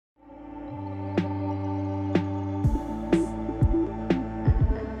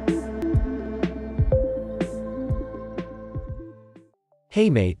Hey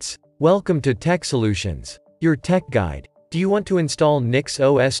mates, welcome to Tech Solutions, your tech guide. Do you want to install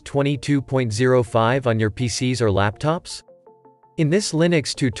NixOS 22.05 on your PCs or laptops? In this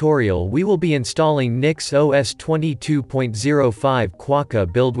Linux tutorial we will be installing NixOS 22.05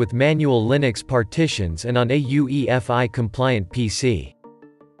 Quokka build with manual Linux partitions and on a UEFI Compliant PC.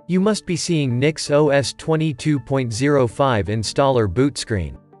 You must be seeing NixOS 22.05 installer boot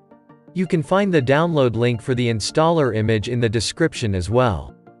screen. You can find the download link for the installer image in the description as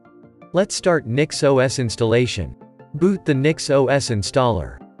well. Let's start NixOS installation. Boot the NixOS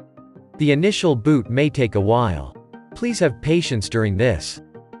installer. The initial boot may take a while. Please have patience during this.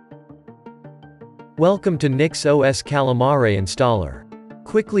 Welcome to NixOS Calamare installer.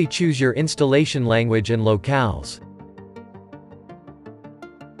 Quickly choose your installation language and locales.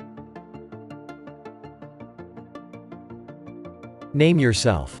 Name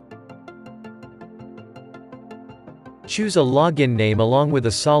yourself. Choose a login name along with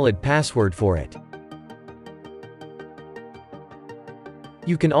a solid password for it.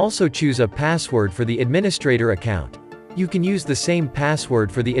 You can also choose a password for the administrator account. You can use the same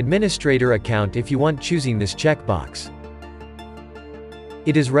password for the administrator account if you want, choosing this checkbox.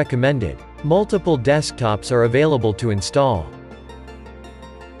 It is recommended. Multiple desktops are available to install.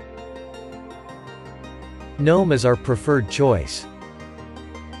 GNOME is our preferred choice.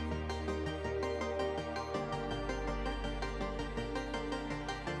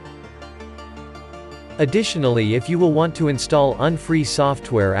 Additionally, if you will want to install unfree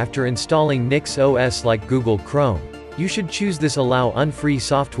software after installing NixOS like Google Chrome, you should choose this Allow Unfree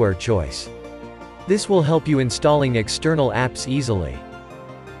Software choice. This will help you installing external apps easily.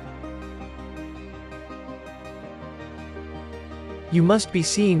 You must be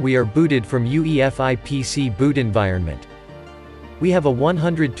seeing we are booted from UEFI PC boot environment. We have a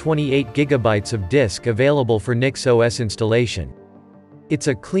 128 GB of disk available for NixOS installation. It's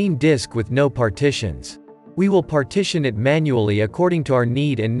a clean disk with no partitions. We will partition it manually according to our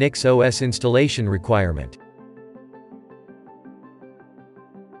need and NixOS installation requirement.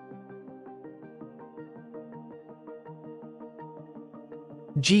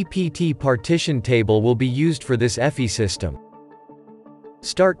 GPT partition table will be used for this FE system.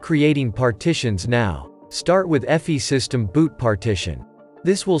 Start creating partitions now. Start with FE system boot partition.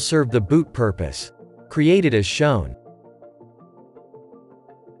 This will serve the boot purpose. Create it as shown.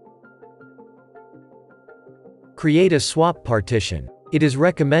 Create a swap partition. It is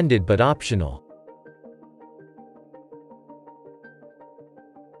recommended but optional.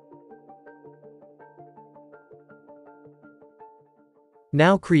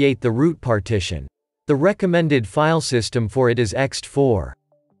 Now create the root partition. The recommended file system for it is ext4.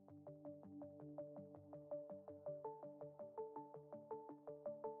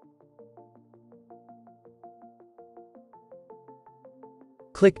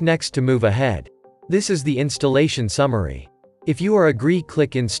 Click Next to move ahead. This is the installation summary. If you are agree,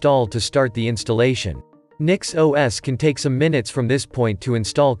 click Install to start the installation. NixOS can take some minutes from this point to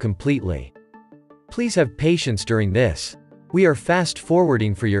install completely. Please have patience during this. We are fast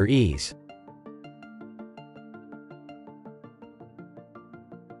forwarding for your ease.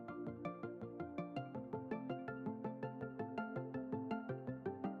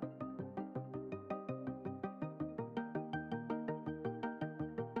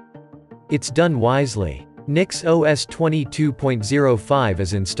 It's done wisely. NixOS 22.05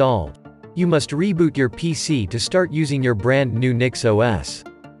 is installed. You must reboot your PC to start using your brand new NixOS.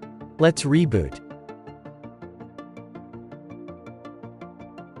 Let's reboot.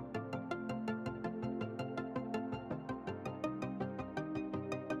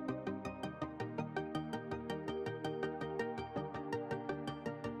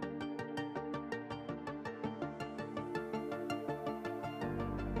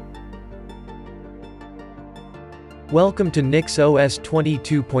 Welcome to NixOS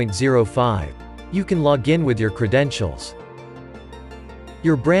 22.05. You can log in with your credentials.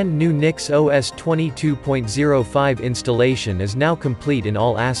 Your brand new NixOS 22.05 installation is now complete in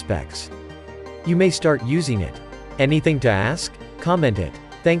all aspects. You may start using it. Anything to ask? Comment it.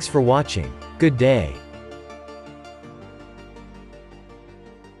 Thanks for watching. Good day.